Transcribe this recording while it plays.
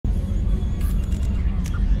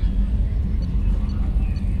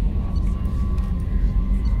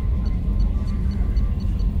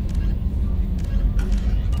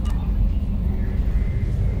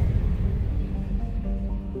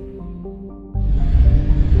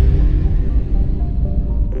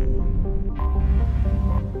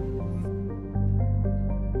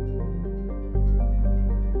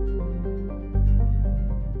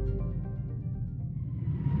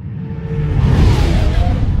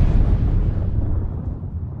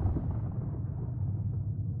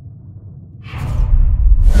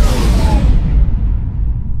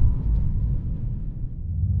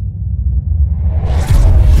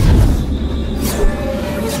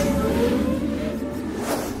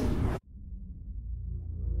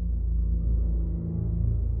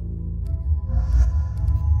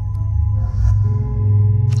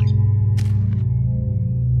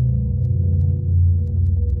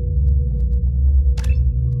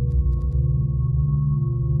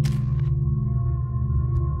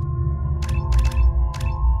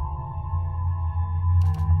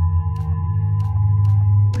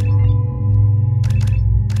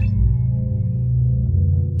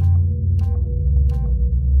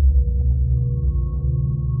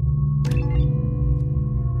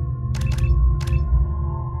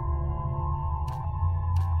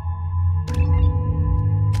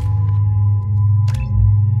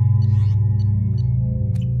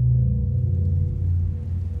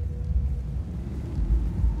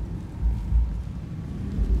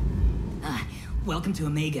Welcome to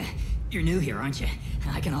Omega. You're new here, aren't you?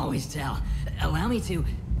 I can always tell. Allow me to...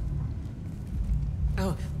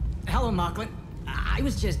 Oh, hello, Mocklin. I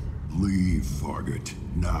was just... Leave, Fargate.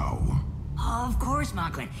 Now. Of course,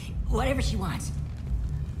 Mocklin. Whatever she wants.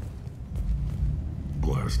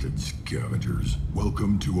 Blasted scavengers.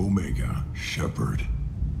 Welcome to Omega, Shepard.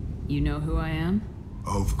 You know who I am?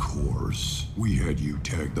 Of course. We had you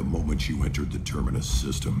tagged the moment you entered the Terminus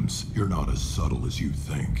systems. You're not as subtle as you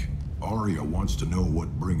think. Arya wants to know what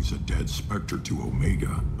brings a dead Spectre to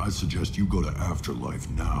Omega. I suggest you go to Afterlife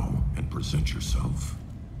now and present yourself.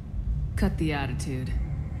 Cut the attitude.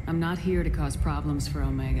 I'm not here to cause problems for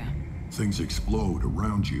Omega. Things explode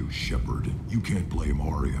around you, Shepard. You can't blame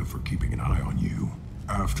Arya for keeping an eye on you.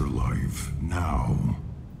 Afterlife, now.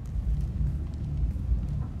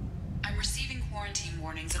 I'm receiving quarantine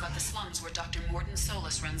warnings about the slums where Dr. Mordin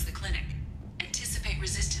Solus runs the clinic. Anticipate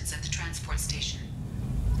resistance at the transport station.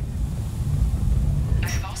 I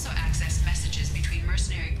have also accessed messages between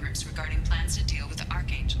mercenary groups regarding plans to deal with the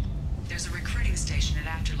Archangel. There's a recruiting station at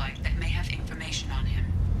Afterlife that may have information on him.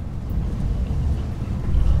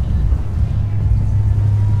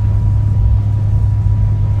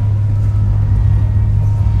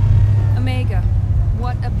 Omega,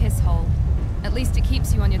 what a piss hole. At least it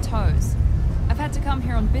keeps you on your toes. I've had to come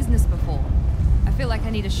here on business before. I feel like I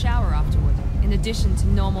need a shower afterward, in addition to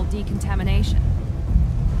normal decontamination.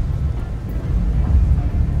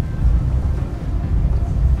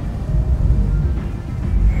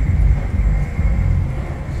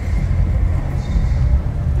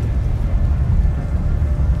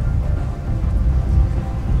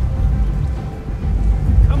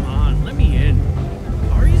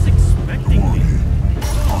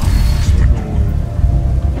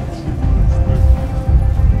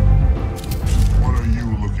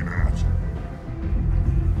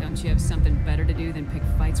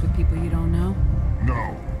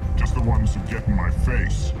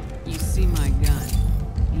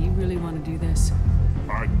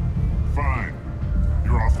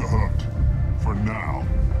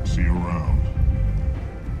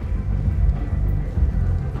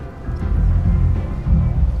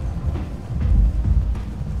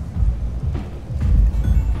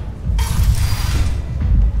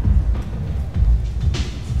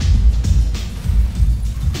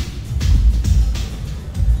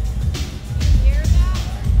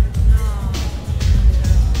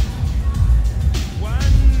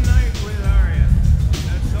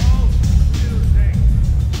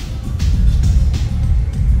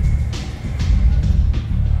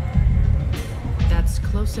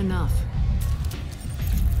 Enough.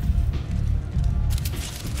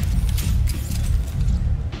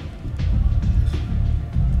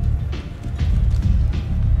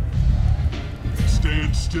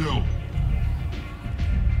 Stand still.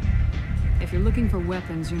 If you're looking for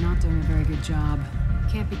weapons, you're not doing a very good job.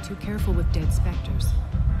 Can't be too careful with dead specters.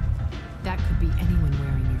 That could be anyone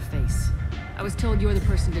wearing your face. I was told you're the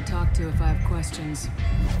person to talk to if I have questions.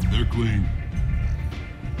 They're clean.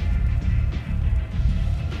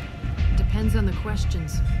 Depends on the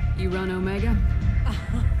questions. You run Omega?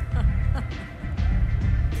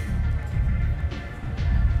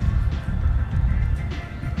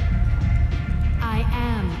 I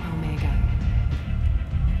am Omega.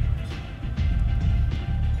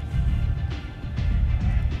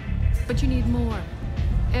 But you need more.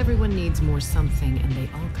 Everyone needs more something, and they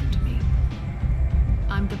all come to me.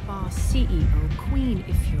 I'm the boss, CEO, queen,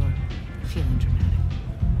 if you're feeling dramatic.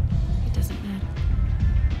 It doesn't matter.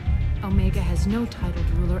 Omega has no titled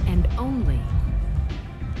ruler and only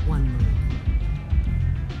one rule.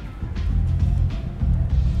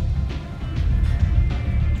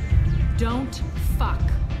 Don't fuck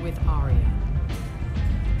with Arya.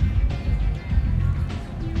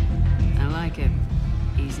 I like it.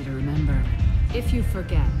 Easy to remember. If you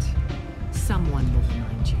forget, someone will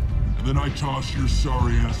remind you. And then I toss your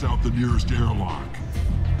sorry ass out the nearest airlock.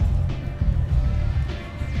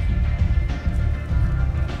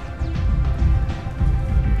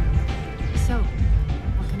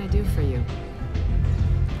 For you.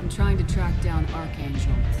 I'm trying to track down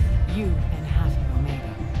Archangel. You and half of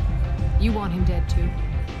Omega. You want him dead too?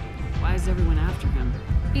 Why is everyone after him?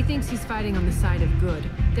 He thinks he's fighting on the side of good.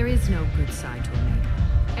 There is no good side to Omega.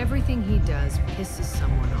 Everything he does pisses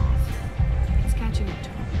someone off. It's catching up to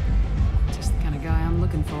him. Just the kind of guy I'm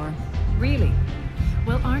looking for. Really?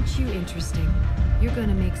 Well, aren't you interesting? You're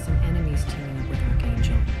gonna make some enemies teaming up with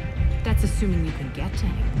Archangel. That's assuming you can get to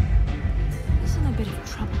him. He's in a bit of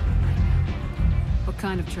trouble right now. What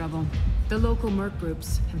kind of trouble? The local merc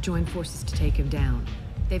groups have joined forces to take him down.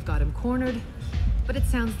 They've got him cornered, but it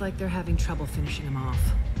sounds like they're having trouble finishing him off.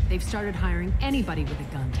 They've started hiring anybody with a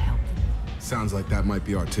gun to help them. Sounds like that might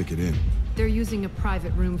be our ticket in. They're using a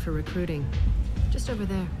private room for recruiting. Just over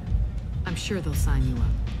there. I'm sure they'll sign you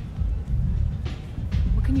up.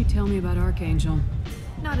 What can you tell me about Archangel?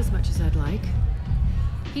 Not as much as I'd like.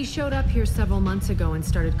 He showed up here several months ago and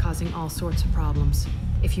started causing all sorts of problems.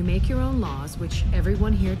 If you make your own laws, which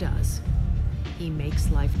everyone here does, he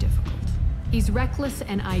makes life difficult. He's reckless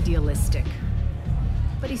and idealistic.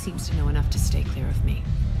 But he seems to know enough to stay clear of me.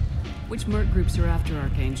 Which merc groups are after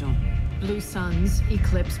Archangel? Blue Suns,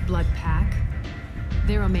 Eclipse, Blood Pack.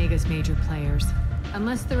 They're Omega's major players.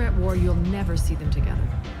 Unless they're at war, you'll never see them together.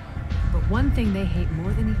 But one thing they hate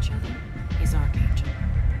more than each other is Archangel.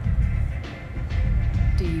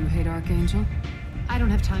 Do you hate Archangel? I don't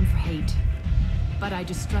have time for hate. But I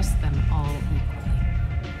distrust them all equally.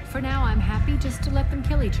 For now, I'm happy just to let them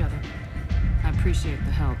kill each other. I appreciate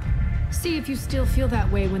the help. See if you still feel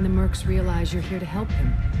that way when the mercs realize you're here to help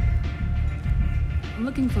him. I'm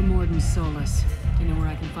looking for Morden Solus. Do you know where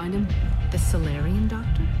I can find him? The Solarian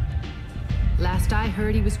doctor? Last I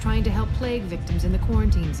heard, he was trying to help plague victims in the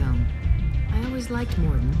quarantine zone. I always liked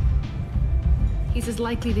Morden. He's as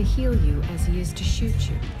likely to heal you as he is to shoot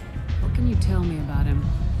you. What can you tell me about him?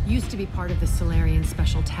 Used to be part of the Solarian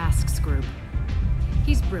Special Tasks Group.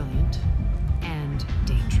 He's brilliant and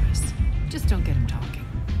dangerous. Just don't get him talking.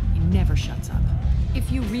 He never shuts up.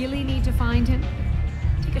 If you really need to find him,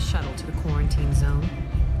 take a shuttle to the quarantine zone.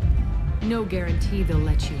 No guarantee they'll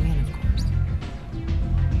let you in, of course.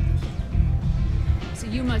 So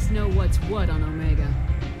you must know what's what on Omega.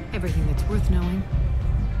 Everything that's worth knowing.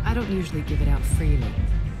 I don't usually give it out freely.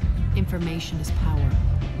 Information is power.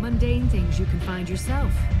 Mundane things you can find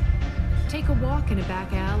yourself. Take a walk in a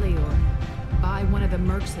back alley or buy one of the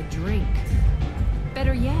mercs a drink.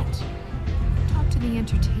 Better yet, talk to the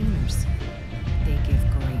entertainers. They give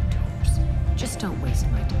great tours. Just don't waste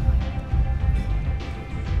my time.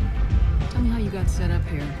 Tell me how you got set up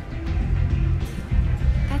here.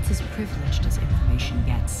 That's as privileged as information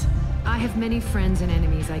gets. I have many friends and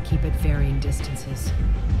enemies I keep at varying distances.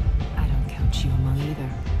 I don't count you among either.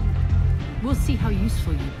 We'll see how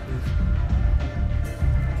useful you prove.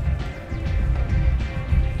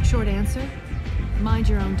 Short answer? Mind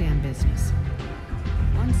your own damn business.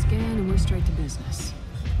 One scan and we're straight to business.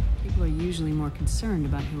 People are usually more concerned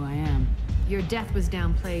about who I am. Your death was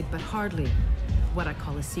downplayed, but hardly what I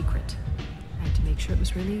call a secret. I had to make sure it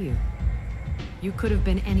was really you. You could have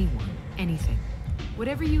been anyone, anything.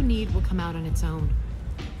 Whatever you need will come out on its own.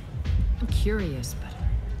 I'm curious, but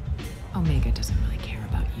Omega doesn't really care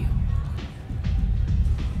about you.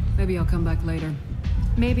 Maybe I'll come back later.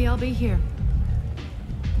 Maybe I'll be here.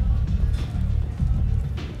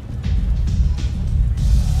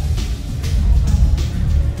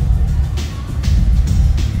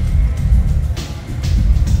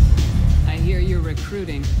 I hear you're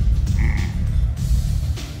recruiting.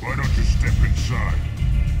 Why don't you step inside?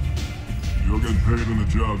 You'll get paid when the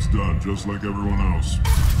job's done, just like everyone else.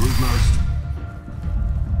 Who's next?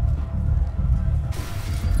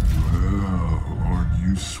 Well, aren't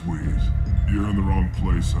you sweet? You're in the wrong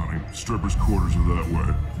place, honey. Strippers' quarters are that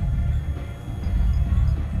way.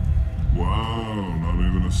 Wow, not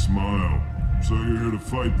even a smile. So you're here to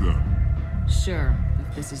fight then? Sure,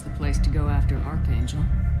 if this is the place to go after Archangel.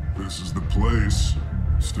 This is the place.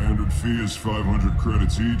 Standard fee is 500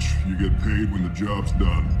 credits each. You get paid when the job's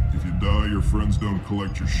done. If you die, your friends don't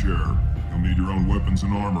collect your share. You'll need your own weapons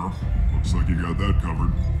and armor. Looks like you got that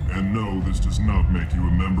covered. And no, this does not make you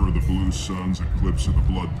a member of the Blue Suns, Eclipse, or the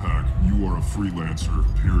Blood Pack. You are a freelancer,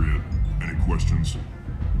 period. Any questions?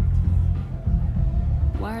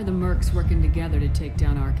 Why are the mercs working together to take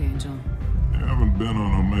down Archangel? You haven't been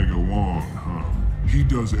on Omega long, huh? He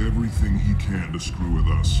does everything he can to screw with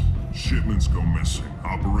us. Shipments go missing.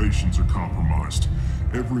 Operations are compromised.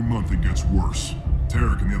 Every month it gets worse.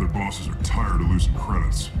 Tarek and the other bosses are tired of losing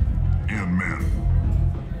credits. And men.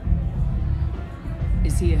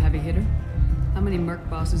 Is he a heavy hitter? How many merc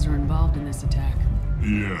bosses are involved in this attack?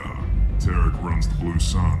 Yeah. Tarek runs the Blue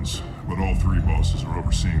Suns, but all three bosses are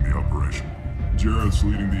overseeing the operation. Jarrett's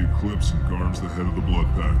leading the Eclipse and Garm's the head of the Blood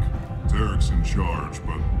Pack. Tarek's in charge,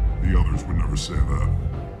 but the others would never say that.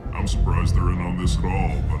 I'm surprised they're in on this at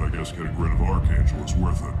all, but I guess getting rid of Archangel is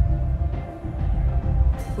worth it.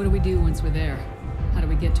 What do we do once we're there? How do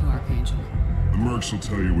we get to Archangel? The mercs will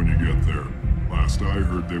tell you when you get there. Last I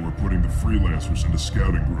heard, they were putting the freelancers into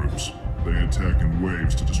scouting groups. They attack in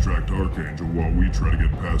waves to distract Archangel while we try to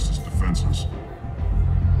get past his defenses.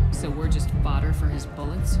 So we're just fodder for his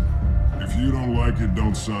bullets? If you don't like it,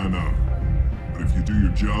 don't sign up. But if you do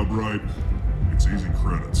your job right, it's easy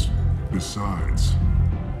credits. Besides,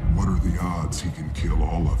 What are the odds he can kill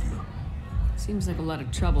all of you? Seems like a lot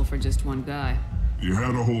of trouble for just one guy. You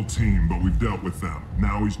had a whole team, but we've dealt with them.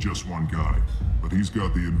 Now he's just one guy. But he's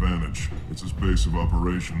got the advantage. It's his base of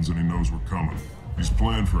operations and he knows we're coming. He's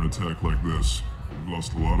planned for an attack like this. We've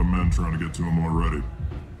lost a lot of men trying to get to him already.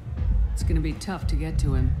 It's gonna be tough to get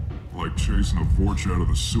to him. Like chasing a Vorch out of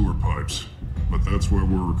the sewer pipes. But that's why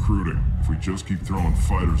we're recruiting. If we just keep throwing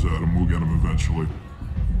fighters at him, we'll get him eventually.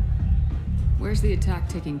 Where's the attack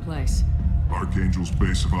taking place? Archangel's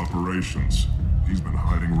base of operations. He's been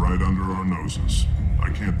hiding right under our noses. I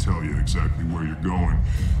can't tell you exactly where you're going,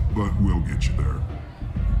 but we'll get you there.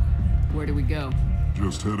 Where do we go?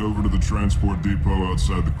 Just head over to the transport depot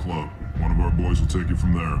outside the club. One of our boys will take you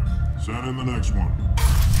from there. Send in the next one.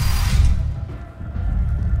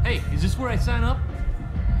 Hey, is this where I sign up?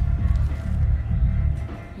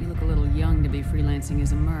 You look a little young to be freelancing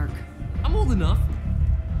as a merc. I'm old enough.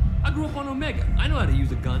 I grew up on Omega. I know how to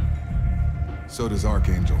use a gun. So does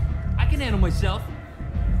Archangel. I can handle myself.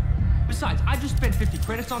 Besides, I just spent 50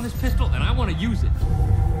 credits on this pistol and I want to use it.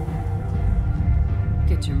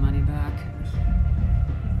 Get your money back.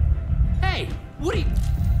 Hey, what are you...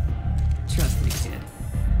 Trust me, kid.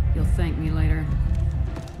 You'll thank me later.